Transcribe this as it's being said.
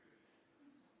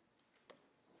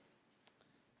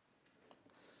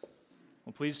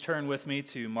Please turn with me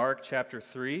to Mark chapter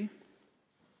 3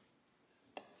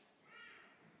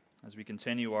 as we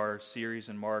continue our series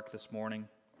in Mark this morning.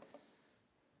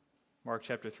 Mark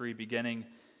chapter 3, beginning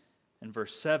in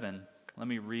verse 7. Let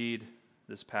me read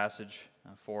this passage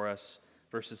for us,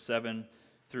 verses 7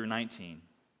 through 19.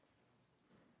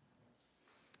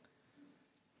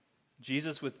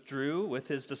 Jesus withdrew with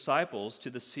his disciples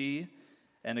to the sea,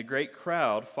 and a great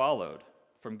crowd followed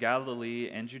from Galilee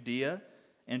and Judea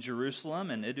and Jerusalem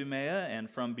and Idumea and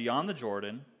from beyond the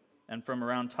Jordan and from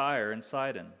around Tyre and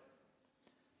Sidon.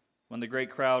 When the great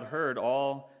crowd heard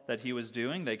all that he was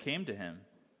doing, they came to him.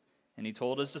 And he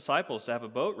told his disciples to have a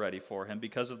boat ready for him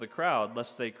because of the crowd,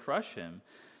 lest they crush him.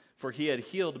 For he had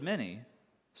healed many,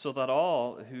 so that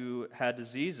all who had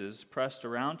diseases pressed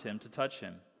around him to touch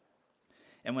him.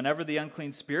 And whenever the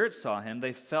unclean spirits saw him,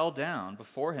 they fell down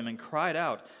before him and cried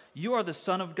out, "You are the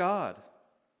Son of God."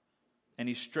 And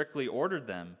he strictly ordered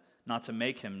them not to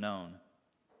make him known.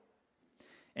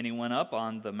 And he went up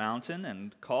on the mountain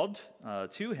and called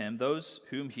to him those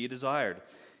whom he desired,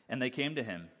 and they came to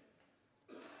him.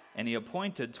 And he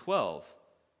appointed 12,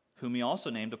 whom he also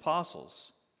named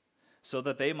apostles, so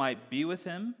that they might be with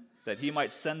him, that he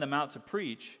might send them out to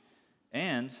preach,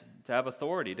 and to have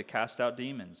authority to cast out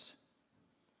demons.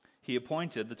 He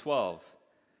appointed the 12,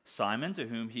 Simon, to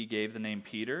whom he gave the name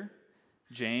Peter,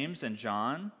 James and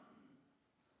John,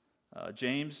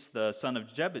 James the son of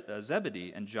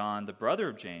Zebedee, and John the brother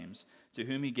of James, to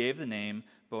whom he gave the name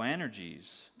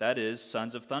Boanerges, that is,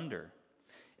 sons of thunder,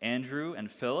 Andrew and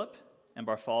Philip and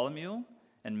Bartholomew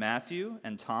and Matthew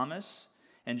and Thomas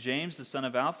and James the son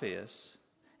of Alphaeus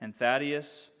and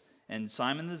Thaddeus and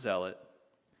Simon the Zealot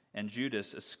and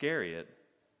Judas Iscariot,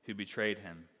 who betrayed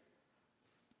him.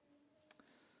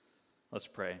 Let's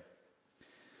pray.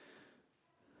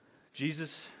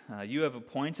 Jesus, you have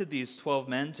appointed these 12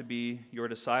 men to be your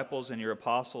disciples and your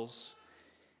apostles,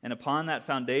 and upon that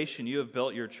foundation you have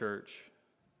built your church.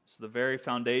 It's the very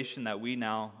foundation that we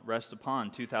now rest upon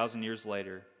 2,000 years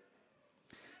later.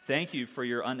 Thank you for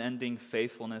your unending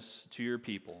faithfulness to your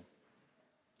people.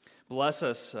 Bless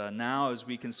us now as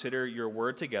we consider your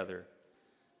word together.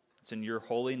 It's in your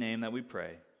holy name that we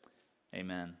pray.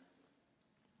 Amen.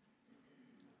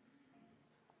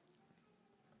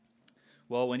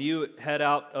 Well, when you head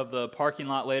out of the parking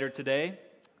lot later today,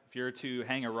 if you're to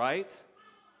hang a right,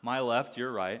 my left,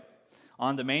 your right,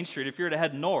 on the main street, if you're to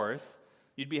head north,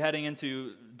 you'd be heading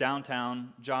into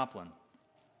downtown Joplin.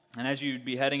 And as you'd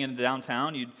be heading into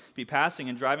downtown, you'd be passing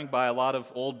and driving by a lot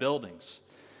of old buildings.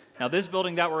 Now, this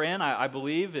building that we're in, I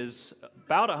believe, is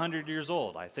about 100 years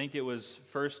old. I think it was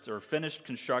first or finished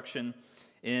construction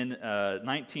in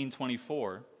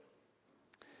 1924.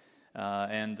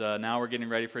 And now we're getting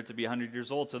ready for it to be 100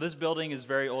 years old. So this building is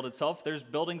very old itself. There's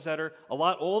buildings that are a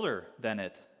lot older than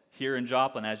it here in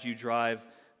Joplin as you drive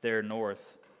there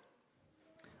north.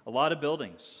 A lot of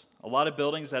buildings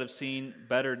that have seen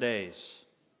better days.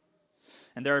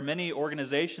 And there are many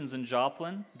organizations in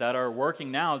Joplin that are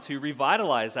working now to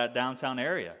revitalize that downtown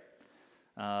area.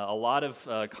 A lot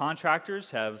of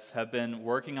contractors have been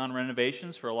working on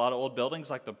renovations for a lot of old buildings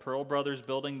like the Pearl Brothers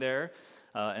building there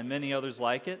and many others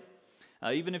like it.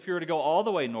 Even if you were to go all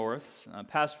the way north,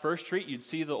 past First Street, you'd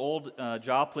see the old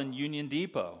Joplin Union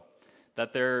Depot,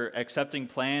 that they're accepting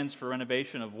plans for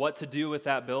renovation of what to do with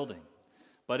that building.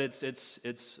 But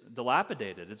it's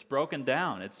dilapidated, it's broken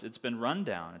down, it's been run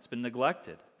down, it's been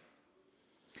neglected.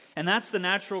 And that's the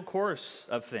natural course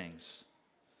of things.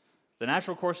 The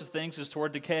natural course of things is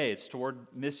toward decay, it's toward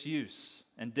misuse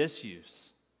and disuse.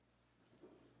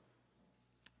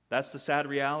 That's the sad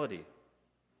reality.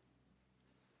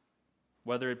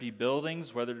 Whether it be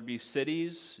buildings, whether it be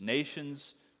cities,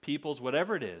 nations, peoples,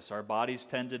 whatever it is, our bodies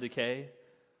tend to decay.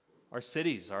 Our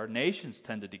cities, our nations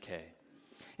tend to decay.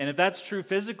 And if that's true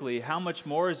physically, how much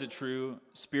more is it true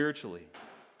spiritually?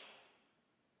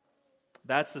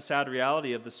 That's the sad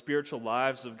reality of the spiritual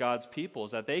lives of God's people,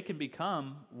 is that they can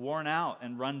become worn out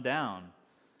and run down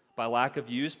by lack of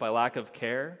use, by lack of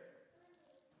care.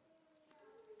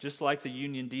 Just like the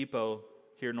Union Depot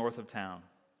here north of town.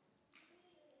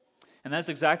 And that's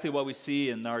exactly what we see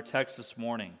in our text this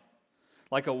morning.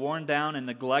 Like a worn down and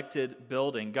neglected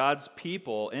building, God's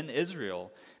people in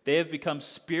Israel, they have become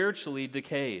spiritually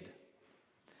decayed.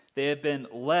 They have been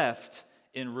left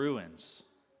in ruins.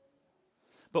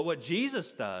 But what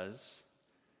Jesus does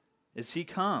is he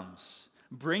comes,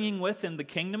 bringing with him the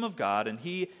kingdom of God, and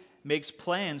he makes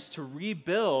plans to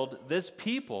rebuild this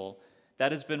people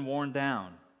that has been worn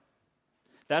down.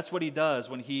 That's what he does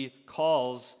when he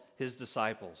calls his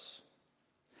disciples.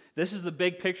 This is the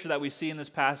big picture that we see in this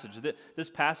passage. This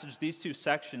passage, these two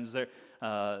sections,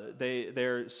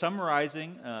 they're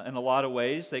summarizing in a lot of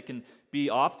ways. They can be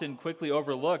often quickly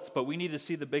overlooked, but we need to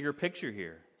see the bigger picture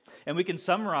here. And we can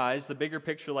summarize the bigger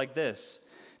picture like this,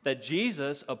 that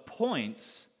Jesus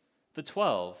appoints the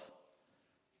 12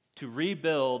 to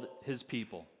rebuild his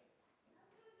people.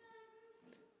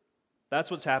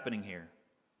 That's what's happening here.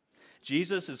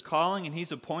 Jesus is calling and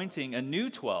he's appointing a new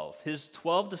 12, his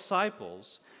 12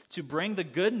 disciples, to bring the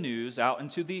good news out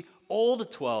into the old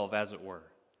 12, as it were,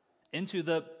 into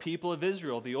the people of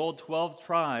Israel, the old 12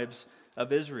 tribes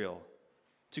of Israel,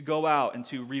 to go out and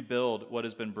to rebuild what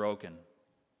has been broken.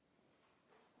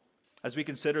 As we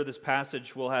consider this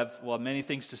passage, we'll have many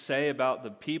things to say about the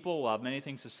people, we'll have many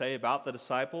things to say about the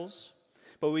disciples,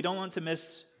 but we don't want to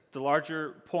miss the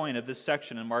larger point of this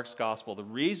section in Mark's gospel, the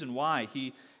reason why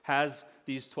he has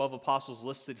these 12 apostles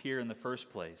listed here in the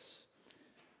first place.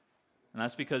 And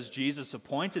that's because Jesus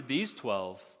appointed these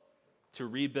 12 to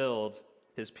rebuild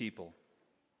his people.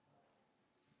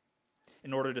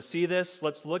 In order to see this,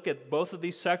 let's look at both of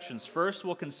these sections. First,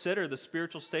 we'll consider the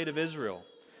spiritual state of Israel.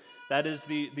 That is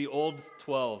the old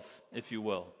 12, if you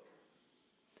will.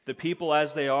 The people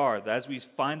as they are, as we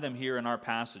find them here in our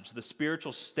passage, the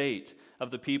spiritual state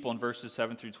of the people in verses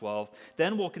 7 through 12.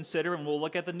 Then we'll consider and we'll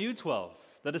look at the new 12,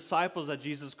 the disciples that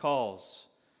Jesus calls,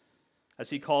 as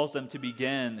he calls them to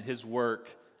begin his work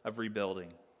of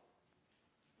rebuilding.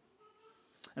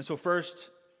 And so first,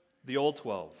 the old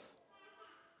 12,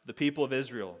 the people of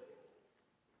Israel.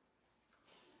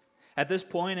 At this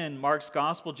point in Mark's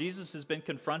gospel, Jesus has been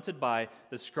confronted by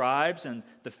the scribes and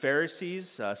the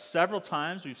Pharisees. Several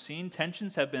times we've seen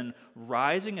tensions have been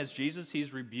rising as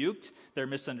he's rebuked their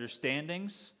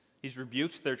misunderstandings. He's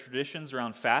rebuked their traditions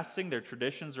around fasting, their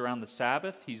traditions around the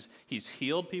Sabbath. He's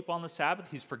healed people on the Sabbath.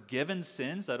 He's forgiven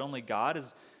sins that only God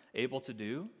is able to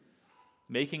do,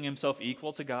 making himself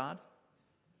equal to God.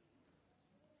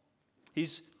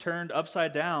 He's turned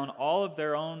upside down all of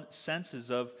their own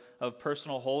senses of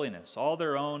personal holiness, all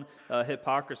their own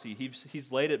hypocrisy.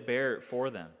 He's laid it bare for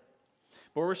them.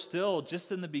 But we're still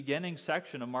just in the beginning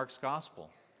section of Mark's gospel,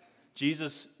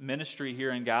 Jesus' ministry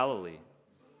here in Galilee.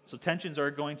 So tensions are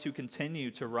going to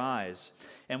continue to rise.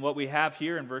 And what we have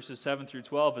here in verses 7 through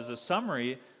 12 is a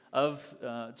summary of,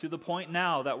 to the point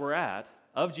now that we're at,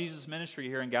 of Jesus' ministry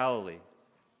here in Galilee.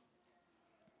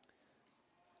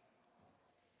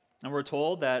 And we're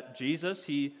told that Jesus,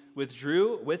 he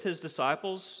withdrew with his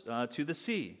disciples to the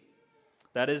sea.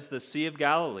 That is the Sea of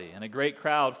Galilee. And a great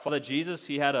crowd followed Jesus.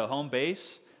 He had a home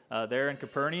base there in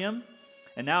Capernaum.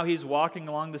 And now he's walking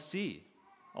along the sea,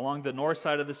 along the north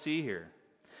side of the sea here.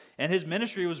 And his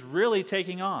ministry was really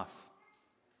taking off.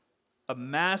 A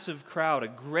massive crowd, a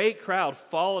great crowd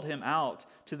followed him out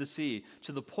to the sea,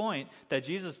 to the point that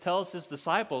Jesus tells his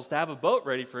disciples to have a boat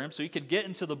ready for him so he could get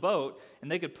into the boat and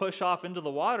they could push off into the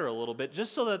water a little bit,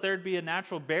 just so that there'd be a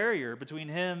natural barrier between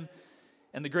him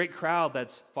and the great crowd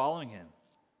that's following him,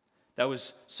 that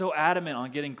was so adamant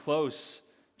on getting close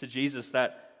to Jesus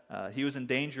that he was in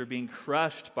danger of being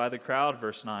crushed by the crowd,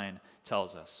 verse 9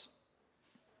 tells us.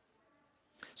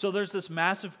 So there's this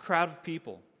massive crowd of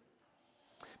people.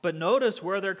 But notice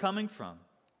where they're coming from.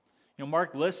 You know,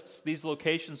 Mark lists these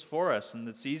locations for us, and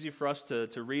it's easy for us to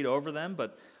read over them,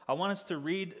 but I want us to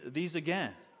read these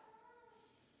again.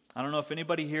 I don't know if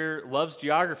anybody here loves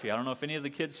geography. I don't know if any of the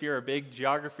kids here are big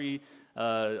geography.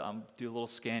 I'll do a little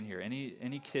scan here.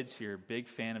 Any kids here big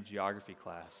fan of geography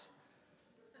class?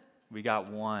 We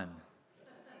got one.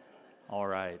 All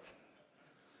right.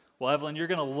 Well, Evelyn, you're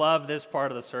going to love this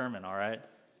part of the sermon, all right?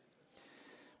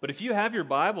 But if you have your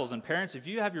Bibles, and parents, if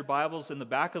you have your Bibles, in the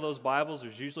back of those Bibles,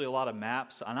 there's usually a lot of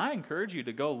maps, and I encourage you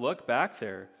to go look back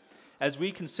there as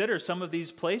we consider some of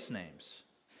these place names.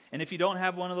 And if you don't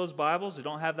have one of those Bibles, you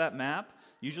don't have that map,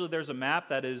 usually there's a map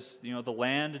that is, the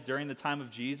land during the time of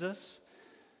Jesus.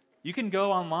 You can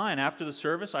go online after the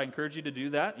service. I encourage you to do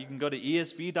that. You can go to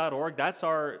esv.org. That's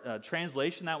our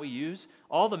translation that we use.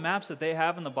 All the maps that they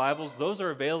have in the Bibles, those are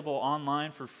available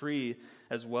online for free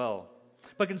as well.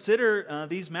 But consider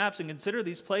these maps and consider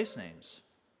these place names.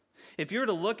 If you were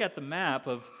to look at the map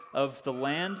of the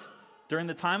land during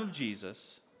the time of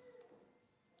Jesus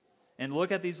and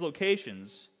look at these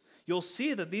locations, you'll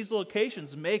see that these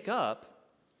locations make up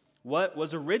what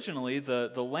was originally the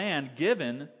land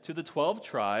given to the 12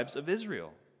 tribes of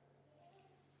Israel.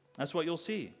 That's what you'll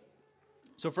see.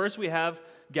 So first we have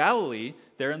Galilee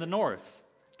there in the north.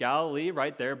 Galilee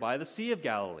right there by the Sea of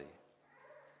Galilee.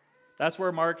 That's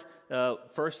where Mark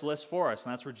first lists for us,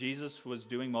 and that's where Jesus was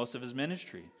doing most of his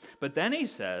ministry. But then he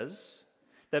says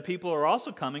that people are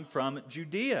also coming from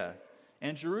Judea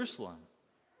and Jerusalem.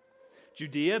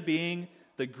 Judea being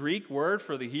the Greek word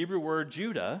for the Hebrew word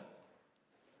Judah.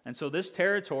 And so this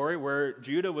territory where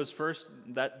Judah was first,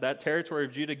 that territory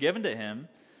of Judah given to him,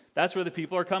 that's where the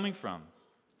people are coming from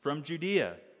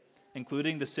Judea,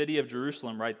 including the city of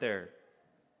Jerusalem right there.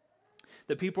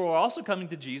 The people are also coming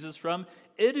to Jesus from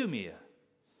Idumea.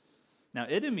 Now,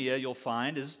 Idumea, you'll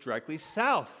find, is directly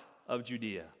south of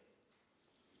Judea.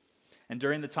 And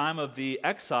during the time of the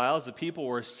exiles, the people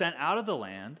were sent out of the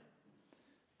land.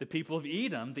 The people of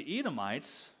Edom, the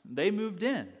Edomites, they moved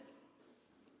in.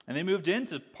 And they moved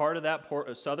into part of that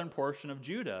southern portion of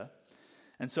Judah.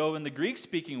 And so in the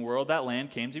Greek-speaking world, that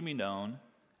land came to be known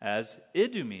as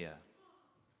Idumea,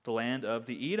 the land of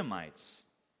the Edomites.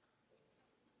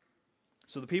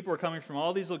 So the people were coming from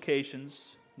all these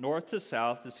locations, north to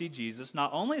south, to see Jesus.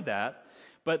 Not only that,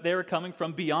 but they were coming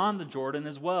from beyond the Jordan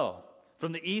as well,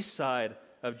 from the east side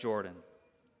of Jordan.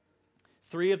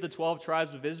 3 of the 12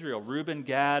 tribes of Israel, Reuben,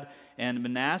 Gad, and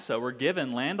Manasseh, were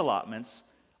given land allotments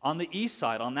on the east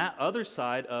side, on that other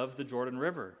side of the Jordan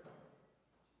River.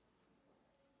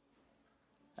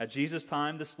 At Jesus'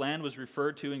 time, this land was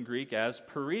referred to in Greek as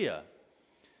Perea,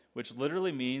 which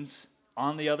literally means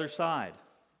on the other side.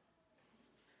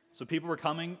 So people were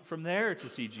coming from there to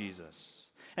see Jesus.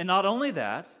 And not only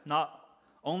that, not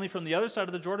only from the other side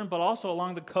of the Jordan, but also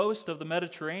along the coast of the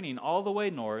Mediterranean, all the way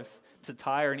north to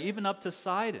Tyre and even up to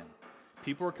Sidon.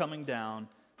 People were coming down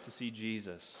to see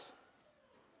Jesus.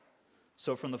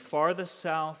 So from the farthest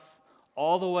south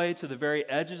all the way to the very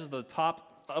edges of the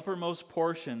uppermost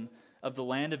portion of the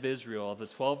land of Israel, of the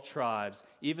 12 tribes,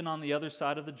 even on the other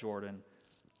side of the Jordan,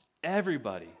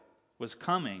 everybody was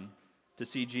coming to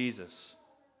see Jesus.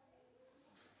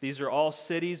 These are all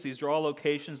cities, these are all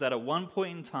locations that at one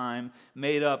point in time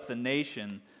made up the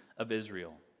nation of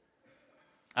Israel.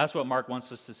 That's what Mark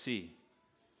wants us to see.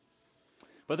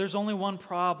 But there's only one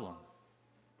problem.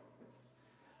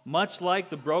 Much like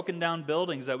the broken down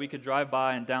buildings that we could drive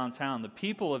by in downtown, the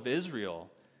people of Israel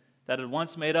that had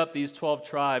once made up these 12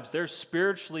 tribes, they're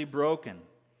spiritually broken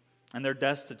and they're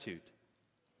destitute.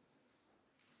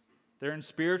 They're in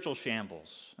spiritual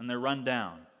shambles and they're run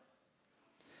down.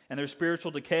 And their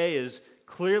spiritual decay is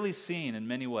clearly seen in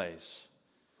many ways.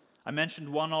 I mentioned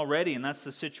one already, and that's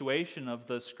the situation of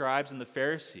the scribes and the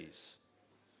Pharisees.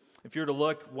 If you were to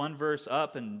look one verse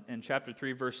up in chapter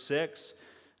 3, verse 6,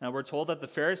 we're told that the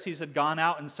Pharisees had gone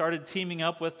out and started teaming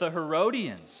up with the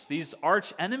Herodians, these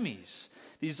arch enemies,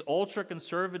 these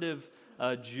ultra-conservative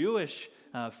Jewish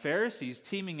Pharisees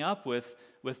teaming up with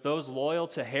those loyal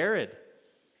to Herod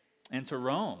and to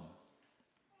Rome.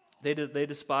 They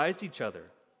despised each other.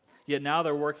 Yet now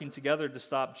they're working together to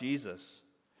stop Jesus.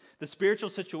 The spiritual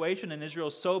situation in Israel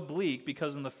is so bleak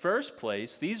because in the first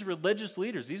place, these religious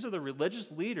leaders, these are the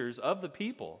religious leaders of the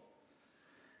people,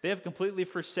 they have completely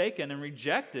forsaken and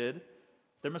rejected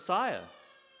their Messiah.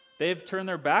 They have turned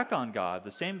their back on God,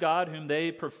 the same God whom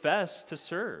they profess to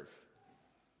serve.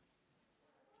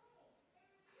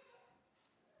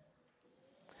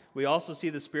 We also see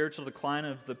the spiritual decline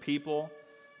of the people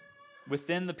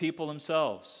within the people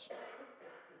themselves.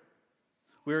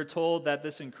 We are told that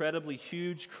this incredibly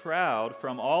huge crowd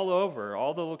from all over,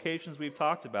 all the locations we've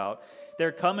talked about,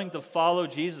 they're coming to follow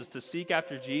Jesus, to seek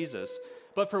after Jesus.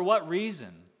 But for what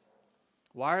reason?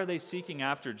 Why are they seeking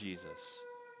after Jesus?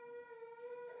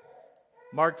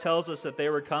 Mark tells us that they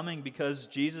were coming because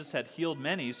Jesus had healed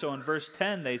many. So in verse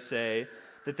 10 they say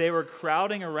that they were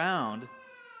crowding around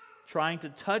trying to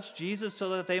touch Jesus so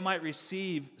that they might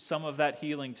receive some of that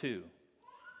healing too.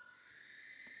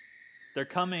 They're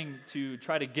coming to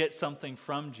try to get something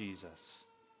from Jesus.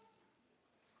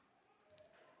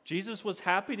 Jesus was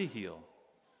happy to heal.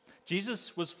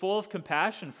 Jesus was full of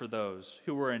compassion for those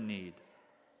who were in need.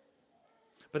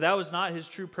 But that was not his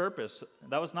true purpose.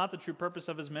 That was not the true purpose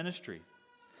of his ministry.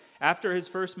 After his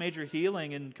first major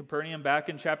healing in Capernaum back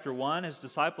in chapter 1, his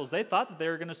disciples, they thought that they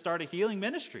were going to start a healing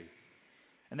ministry.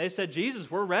 And they said, Jesus,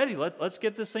 we're ready. Let's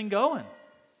get this thing going.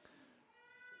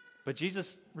 But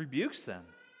Jesus rebukes them.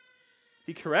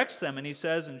 He corrects them, and he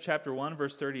says in chapter 1,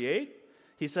 verse 38,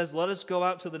 he says, let us go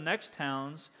out to the next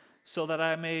towns so that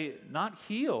I may not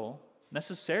heal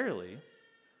necessarily,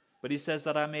 but he says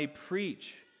that I may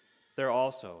preach there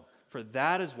also, for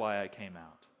that is why I came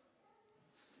out.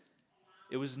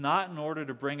 It was not in order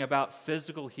to bring about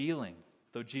physical healing,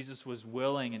 though Jesus was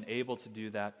willing and able to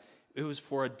do that. It was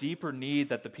for a deeper need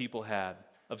that the people had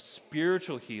of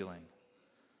spiritual healing.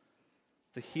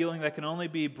 The healing that can only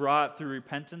be brought through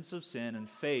repentance of sin and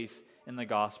faith in the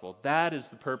gospel. That is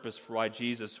the purpose for why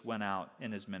Jesus went out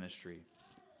in his ministry.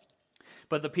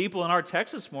 But the people in our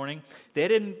text this morning, they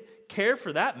didn't care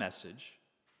for that message,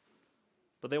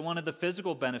 but they wanted the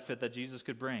physical benefit that Jesus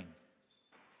could bring.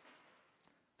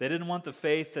 They didn't want the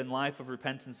faith and life of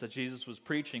repentance that Jesus was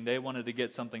preaching. They wanted to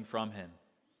get something from him.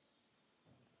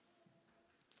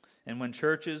 And when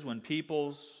churches, when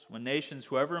peoples, when nations,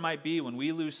 whoever it might be, when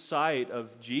we lose sight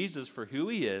of Jesus for who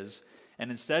he is, and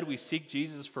instead we seek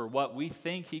Jesus for what we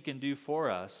think he can do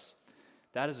for us,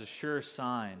 that is a sure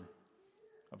sign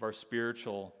of our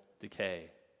spiritual decay.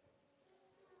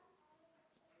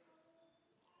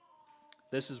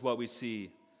 This is what we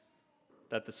see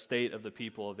that the state of the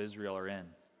people of Israel are in.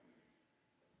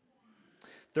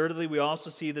 Thirdly, we also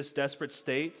see this desperate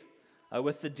state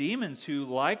with the demons, who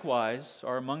likewise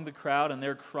are among the crowd, and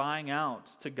they're crying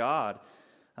out to God.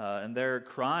 And they're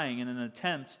crying in an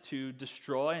attempt to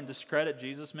destroy and discredit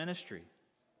Jesus' ministry.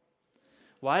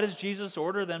 Why does Jesus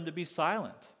order them to be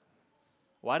silent?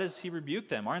 Why does he rebuke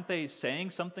them? Aren't they saying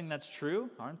something that's true?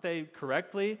 Aren't they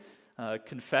correctly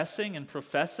confessing and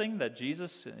professing that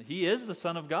Jesus, he is the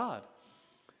Son of God?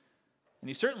 And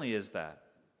he certainly is that.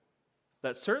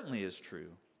 That certainly is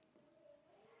true.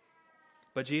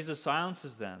 But Jesus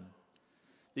silences them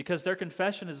because their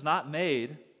confession is not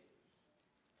made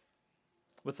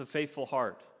with a faithful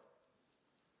heart.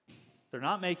 They're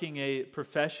not making a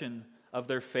profession of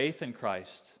their faith in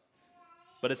Christ,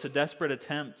 but it's a desperate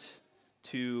attempt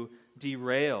to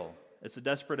derail. It's a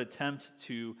desperate attempt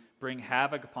to bring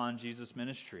havoc upon Jesus'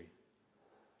 ministry.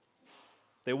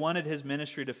 They wanted his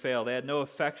ministry to fail. They had no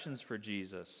affections for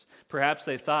Jesus. Perhaps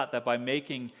they thought that by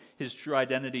making his true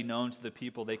identity known to the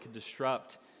people, they could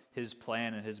disrupt his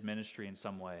plan and his ministry in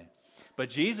some way. But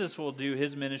Jesus will do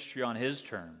his ministry on his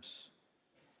terms.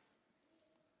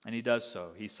 And he does so.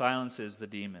 He silences the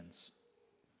demons.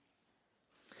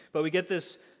 But we get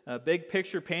this big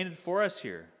picture painted for us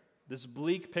here. This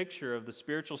bleak picture of the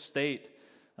spiritual state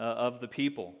of the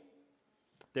people.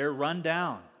 They're run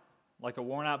down like a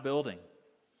worn-out building.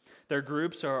 Their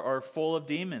groups are full of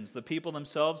demons. The people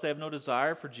themselves, they have no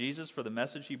desire for Jesus, for the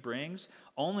message he brings,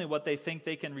 only what they think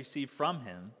they can receive from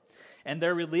him. And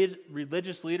their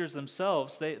religious leaders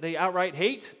themselves, they outright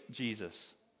hate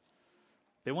Jesus.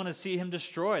 They want to see him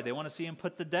destroyed. They want to see him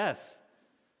put to death.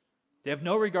 They have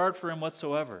no regard for him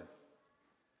whatsoever.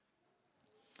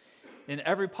 In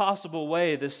every possible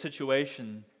way, this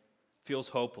situation feels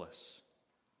hopeless.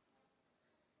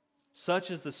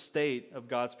 Such is the state of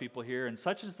God's people here, and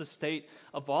such is the state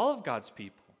of all of God's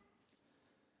people.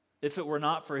 If it were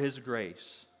not for his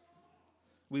grace,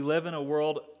 we live in a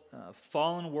world,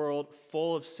 fallen world,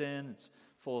 full of sin. It's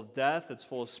full of death. It's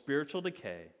full of spiritual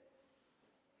decay.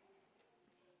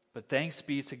 But thanks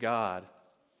be to God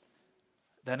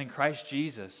that in Christ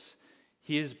Jesus,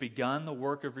 he has begun the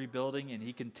work of rebuilding, and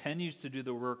he continues to do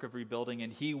the work of rebuilding,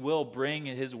 and he will bring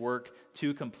his work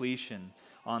to completion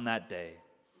on that day.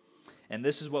 And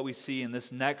this is what we see in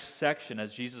this next section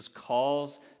as Jesus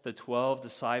calls the 12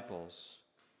 disciples.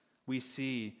 We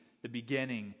see the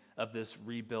beginning of this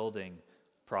rebuilding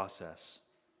process.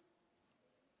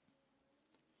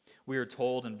 We are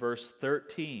told in verse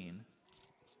 13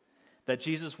 that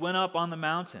Jesus went up on the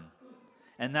mountain,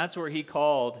 and that's where he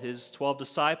called his 12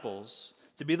 disciples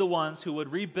to be the ones who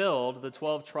would rebuild the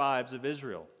 12 tribes of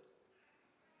Israel.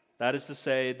 That is to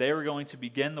say, they were going to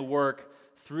begin the work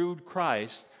through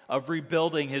Christ of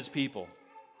rebuilding his people.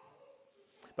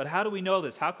 But how do we know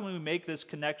this? How can we make this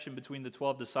connection between the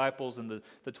 12 disciples and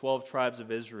the 12 tribes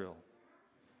of Israel?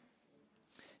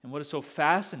 And what is so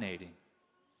fascinating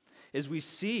is we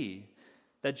see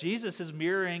that Jesus is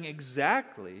mirroring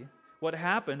exactly what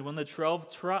happened when the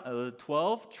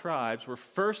 12 tribes were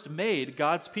first made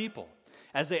God's people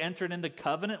as they entered into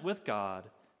covenant with God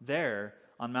there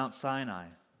on Mount Sinai,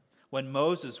 when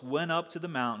Moses went up to the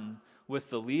mountain with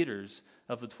the leaders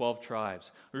of the 12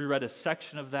 tribes. We read a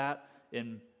section of that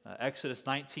in Exodus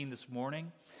 19 this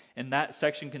morning, and that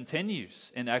section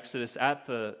continues in Exodus at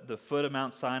the foot of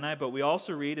Mount Sinai, but we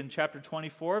also read in chapter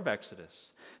 24 of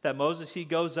Exodus that Moses, he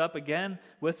goes up again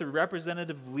with the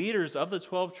representative leaders of the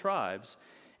 12 tribes,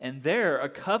 and there a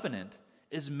covenant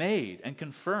is made and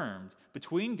confirmed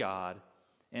between God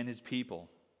and his people.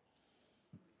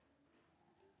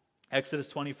 Exodus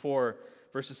 24,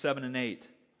 verses 7 and 8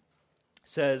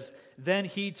 says, "Then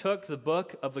he took the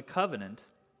book of the covenant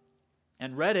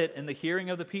and read it in the hearing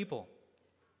of the people.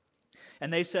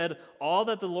 And they said, 'All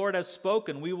that the Lord has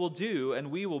spoken we will do,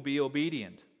 and we will be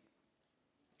obedient.'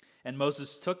 And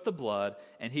Moses took the blood,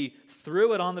 and he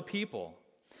threw it on the people,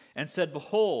 and said,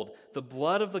 'Behold, the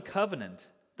blood of the covenant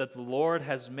that the Lord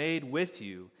has made with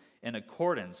you in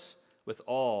accordance with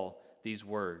all these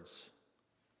words.'"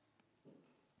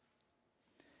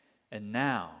 And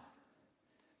now,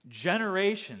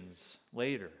 generations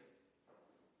later,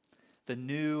 the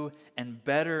new and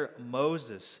better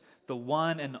Moses, the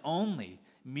one and only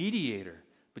mediator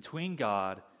between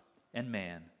God and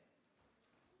man.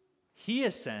 He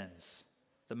ascends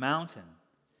the mountain,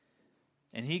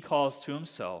 and he calls to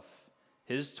himself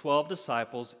his 12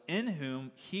 disciples, in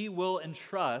whom he will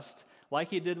entrust, like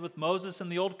he did with Moses in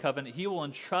the old covenant, he will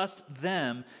entrust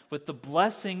them with the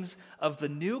blessings of the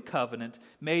new covenant,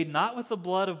 made not with the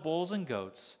blood of bulls and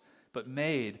goats, but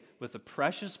made with the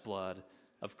precious blood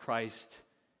of Christ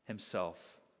himself.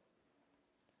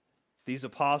 These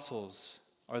apostles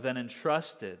are then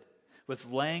entrusted with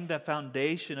laying the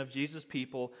foundation of Jesus'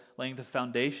 people, laying the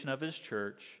foundation of his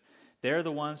church. They're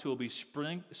the ones who will be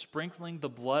sprinkling the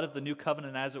blood of the new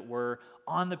covenant, as it were,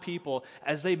 on the people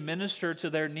as they minister to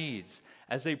their needs,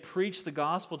 as they preach the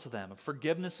gospel to them of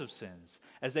forgiveness of sins,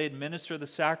 as they administer the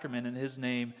sacrament in his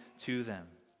name to them.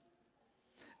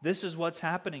 This is what's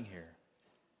happening here.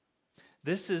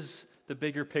 This is the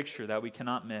bigger picture that we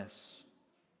cannot miss.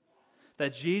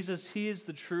 That Jesus, he is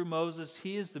the true Moses,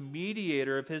 he is the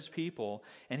mediator of his people,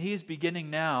 and he is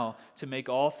beginning now to make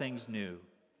all things new.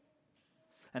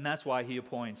 And that's why he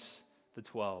appoints the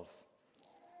 12,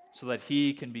 so that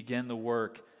he can begin the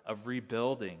work of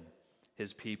rebuilding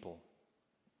his people.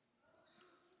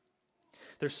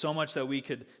 There's so much that we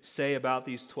could say about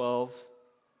these 12,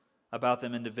 about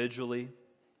them individually,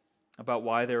 about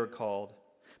why they were called.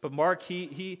 But Mark,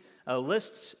 he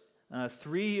lists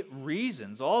 3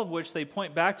 reasons, all of which they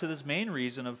point back to this main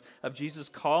reason of Jesus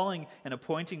calling and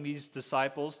appointing these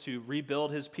disciples to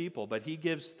rebuild his people. But he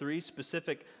gives 3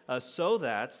 specific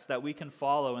so-that's that we can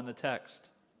follow in the text.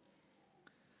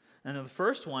 And the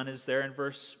first one is there in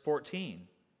verse 14.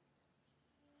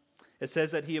 It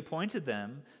says that he appointed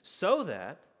them so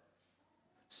that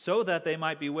they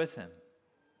might be with him.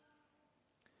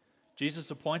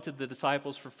 Jesus appointed the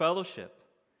disciples for fellowship,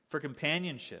 for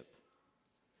companionship,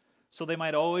 so they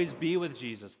might always be with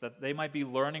Jesus, that they might be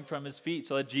learning from his feet,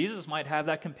 so that Jesus might have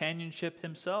that companionship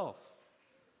himself.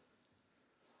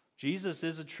 Jesus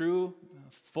is a true,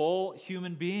 full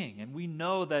human being, and we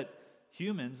know that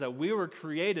humans, that we were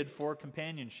created for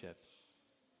companionship.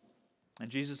 And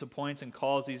Jesus appoints and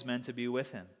calls these men to be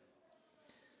with him.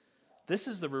 This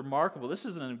is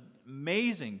an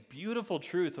amazing, beautiful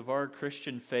truth of our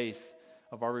Christian faith,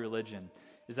 of our religion,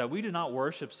 is that we do not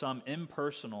worship some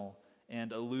impersonal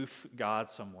and aloof God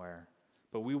somewhere,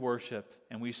 but we worship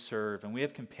and we serve and we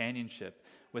have companionship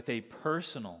with a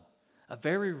personal, a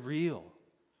very real,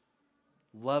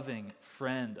 loving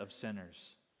friend of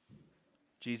sinners,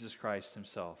 Jesus Christ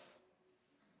himself.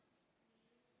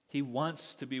 He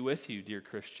wants to be with you, dear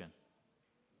Christian.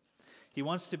 He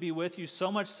wants to be with you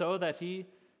so much so that he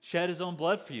shed his own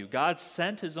blood for you. God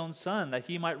sent his own Son that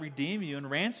he might redeem you and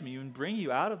ransom you and bring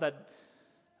you out of that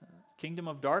kingdom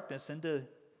of darkness into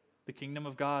the kingdom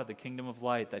of God, the kingdom of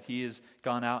light that he has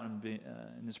gone out and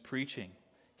is preaching.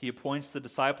 He appoints the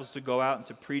disciples to go out and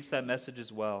to preach that message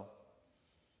as well.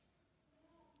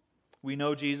 We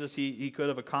know Jesus, he could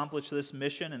have accomplished this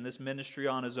mission and this ministry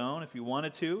on his own if he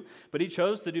wanted to, but he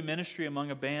chose to do ministry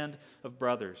among a band of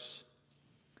brothers,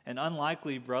 and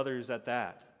unlikely brothers at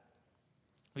that.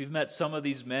 We've met some of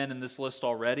these men in this list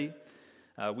already.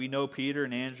 We know Peter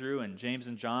and Andrew and James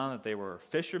and John, that they were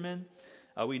fishermen.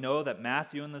 We know that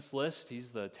Matthew in this list, he's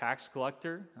the tax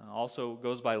collector. Also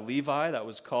goes by Levi, that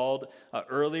was called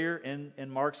earlier in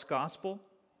Mark's gospel.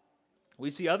 We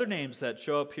see other names that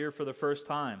show up here for the first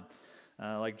time,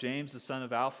 like James, the son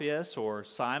of Alphaeus, or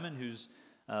Simon, who's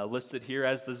listed here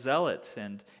as the zealot.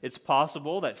 And it's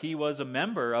possible that he was a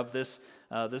member of this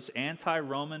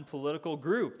anti-Roman political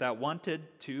group that wanted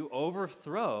to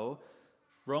overthrow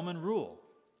Roman rule.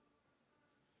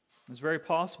 It's very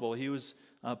possible he was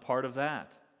part of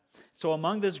that. So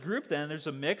among this group then, there's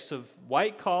a mix of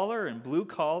white collar and blue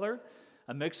collar,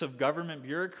 a mix of government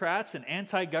bureaucrats and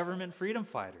anti-government freedom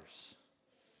fighters.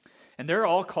 And they're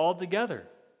all called together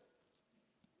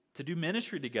to do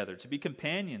ministry together, to be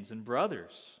companions and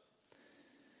brothers.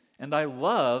 And I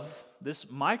love this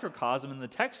microcosm in the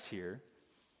text here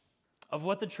of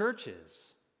what the church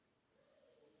is.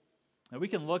 And we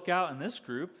can look out in this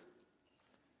group,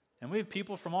 and we have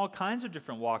people from all kinds of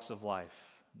different walks of life,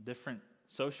 different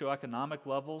socioeconomic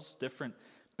levels, different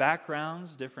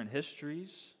backgrounds, different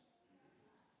histories.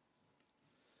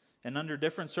 And under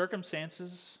different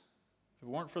circumstances, if it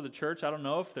weren't for the church, I don't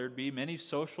know if there'd be many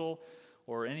social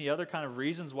or any other kind of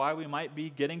reasons why we might be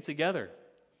getting together.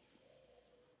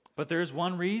 But there's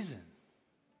one reason.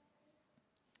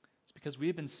 It's because we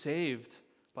have been saved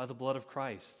by the blood of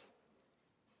Christ.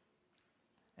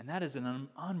 And that is an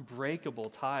unbreakable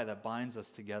tie that binds us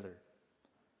together.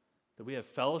 That we have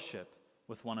fellowship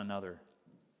with one another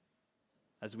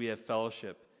as we have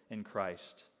fellowship in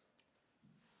Christ.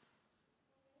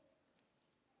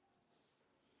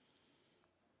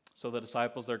 So the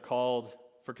disciples are called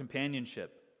for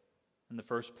companionship in the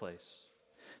first place.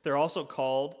 They're also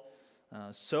called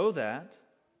so that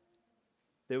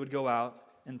they would go out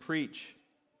and preach.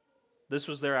 This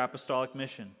was their apostolic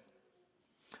mission,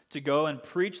 to go and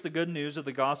preach the good news of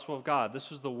the gospel of God. This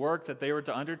was the work that they were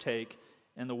to undertake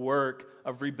in the work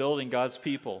of rebuilding God's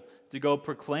people, to go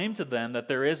proclaim to them that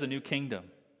there is a new kingdom.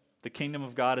 The kingdom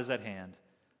of God is at hand.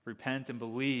 Repent and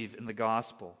believe in the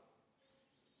gospel.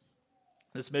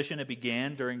 This mission, it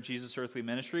began during Jesus' earthly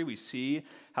ministry. We see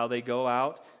how they go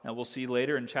out, and we'll see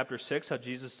later in chapter 6 how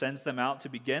Jesus sends them out to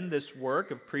begin this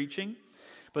work of preaching.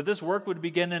 But this work would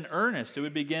begin in earnest. It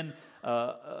would begin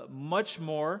much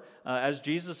more as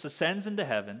Jesus ascends into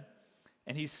heaven,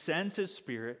 and he sends his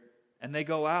Spirit, and they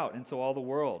go out into all the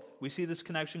world. We see this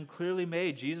connection clearly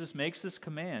made. Jesus makes this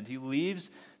command. He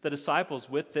leaves the disciples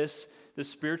with this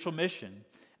spiritual mission.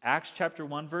 Acts chapter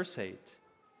 1, verse 8.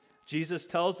 Jesus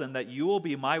tells them that you will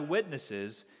be my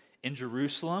witnesses in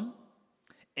Jerusalem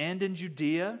and in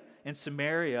Judea and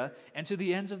Samaria and to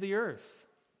the ends of the earth.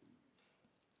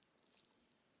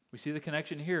 We see the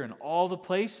connection here in all the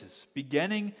places,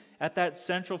 beginning at that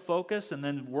central focus and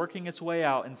then working its way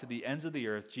out into the ends of the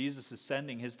earth. Jesus is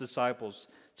sending his disciples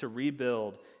to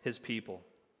rebuild his people.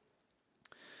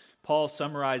 Paul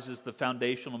summarizes the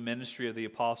foundational ministry of the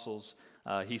apostles.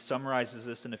 He summarizes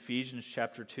this in Ephesians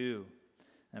chapter 2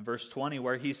 and verse 20,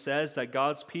 where he says that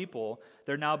God's people,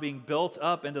 they're now being built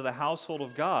up into the household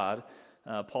of God.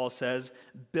 Paul says,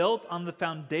 built on the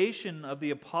foundation of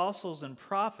the apostles and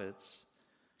prophets,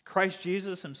 Christ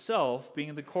Jesus himself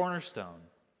being the cornerstone,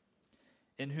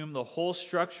 in whom the whole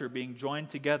structure being joined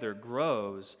together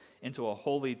grows into a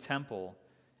holy temple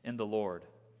in the Lord.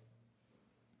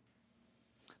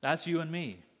 That's you and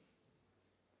me.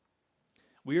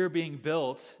 We are being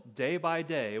built day by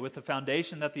day with the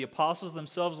foundation that the apostles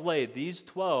themselves laid. These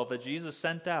 12 that Jesus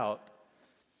sent out,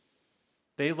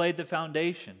 they laid the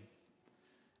foundation.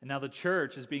 And now the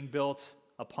church is being built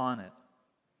upon it.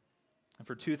 And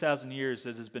for 2,000 years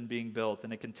it has been being built,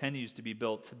 and it continues to be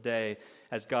built today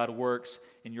as God works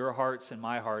in your hearts and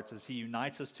my hearts as he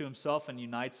unites us to himself and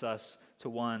unites us to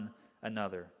one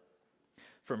another.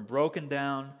 From broken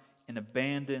down and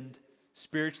abandoned,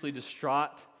 spiritually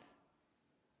distraught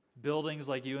buildings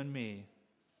like you and me,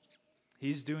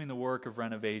 he's doing the work of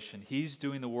renovation. He's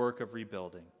doing the work of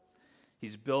rebuilding.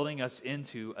 He's building us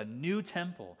into a new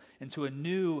temple, into a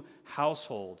new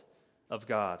household of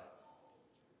God.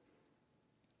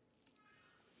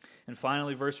 And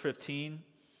finally, verse 15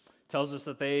 tells us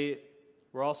that they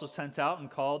were also sent out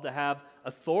and called to have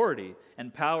authority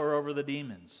and power over the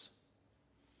demons.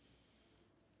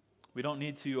 We don't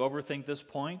need to overthink this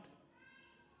point.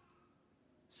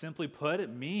 Simply put, it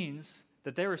means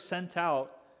that they were sent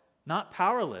out not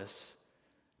powerless,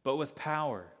 but with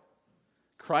power.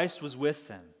 Christ was with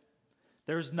them.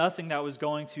 There was nothing that was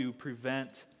going to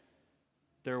prevent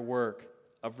their work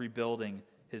of rebuilding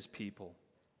his people.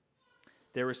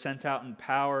 They were sent out in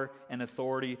power and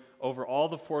authority over all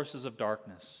the forces of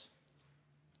darkness.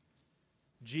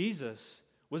 Jesus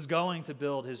was going to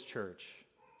build his church.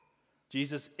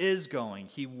 Jesus is going.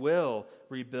 He will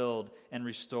rebuild and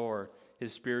restore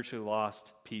his spiritually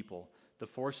lost people. The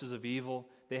forces of evil,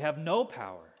 they have no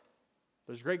power.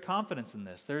 There's great confidence in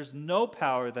this. There's no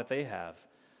power that they have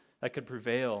that could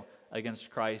prevail against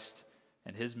Christ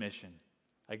and his mission,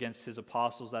 against his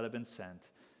apostles that have been sent,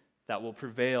 that will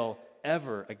prevail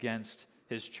ever against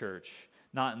his church.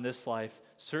 Not in this life,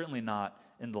 certainly not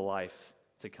in the life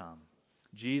to come.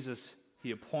 Jesus,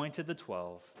 he appointed the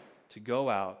 12 to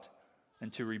go out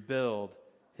and to rebuild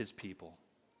his people.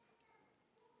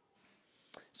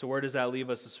 So where does that leave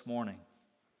us this morning?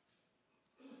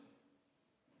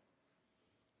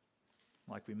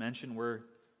 Like we mentioned, we're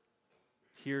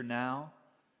here now,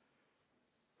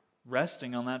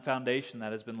 resting on that foundation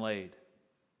that has been laid.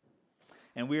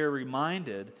 And we are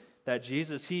reminded that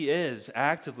Jesus, he is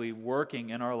actively working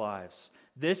in our lives.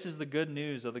 This is the good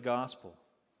news of the gospel.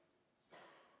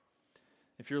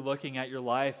 If you're looking at your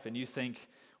life and you think,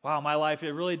 wow, my life,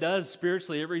 it really does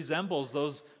spiritually, it resembles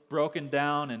those broken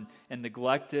down and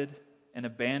neglected and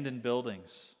abandoned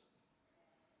buildings.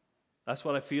 That's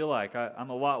what I feel like. I'm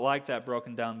a lot like that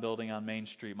broken down building on Main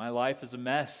Street. My life is a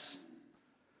mess.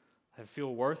 I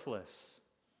feel worthless.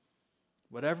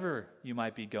 Whatever you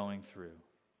might be going through,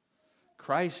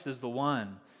 Christ is the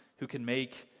one who can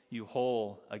make you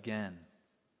whole again.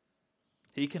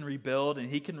 He can rebuild and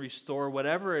he can restore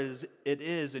whatever it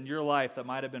is in your life that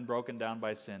might have been broken down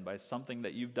by sin, by something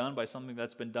that you've done, by something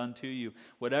that's been done to you,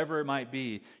 whatever it might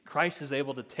be. Christ is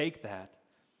able to take that.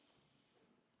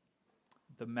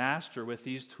 The master with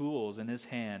these tools in his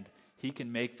hand, He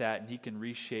can make that, and He can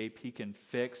reshape, He can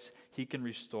fix, He can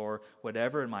restore,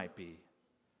 whatever it might be.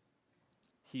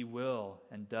 He will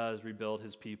and does rebuild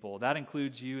His people. That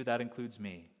includes you, that includes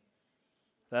me.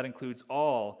 That includes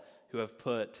all who have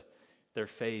put their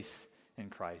faith in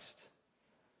Christ.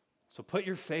 So put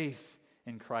your faith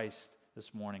in Christ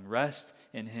this morning. Rest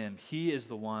in Him. He is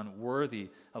the one worthy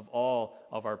of all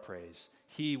of our praise.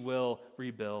 He will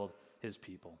rebuild His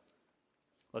people.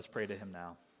 Let's pray to Him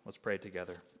now. Let's pray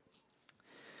together.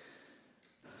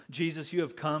 Jesus, you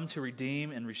have come to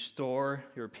redeem and restore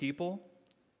your people.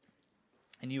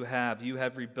 And you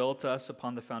have rebuilt us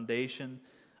upon the foundation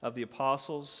of the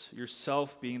apostles,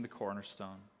 yourself being the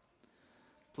cornerstone.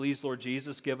 Please, Lord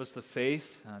Jesus, give us the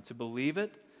faith to believe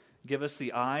it. Give us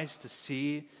the eyes to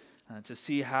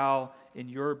see how in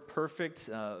your perfect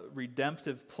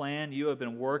redemptive plan you have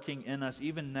been working in us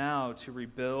even now to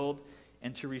rebuild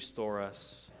and to restore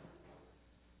us.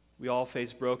 We all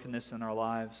face brokenness in our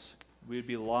lives. We would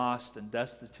be lost and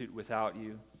destitute without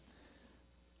you.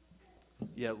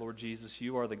 Yet, Lord Jesus,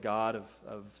 you are the God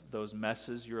of those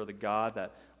messes. You are the God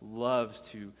that loves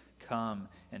to come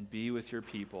and be with your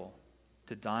people,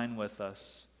 to dine with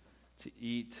us, to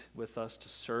eat with us, to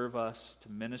serve us, to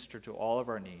minister to all of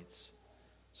our needs.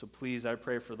 So please, I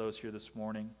pray for those here this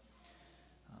morning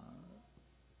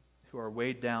who are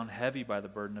weighed down heavy by the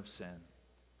burden of sin,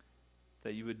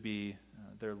 that you would be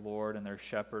their Lord and their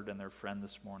shepherd and their friend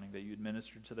this morning, that you would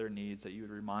minister to their needs, that you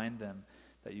would remind them,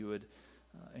 that you would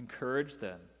encourage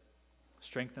them,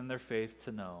 strengthen their faith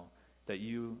to know that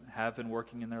you have been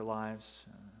working in their lives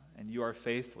and you are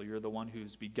faithful. You're the one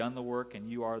who's begun the work, and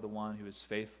you are the one who is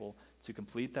faithful to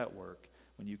complete that work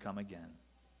when you come again.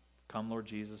 Come, Lord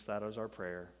Jesus, that is our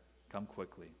prayer. Come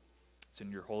quickly. It's in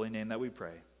your holy name that we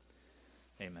pray.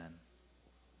 Amen.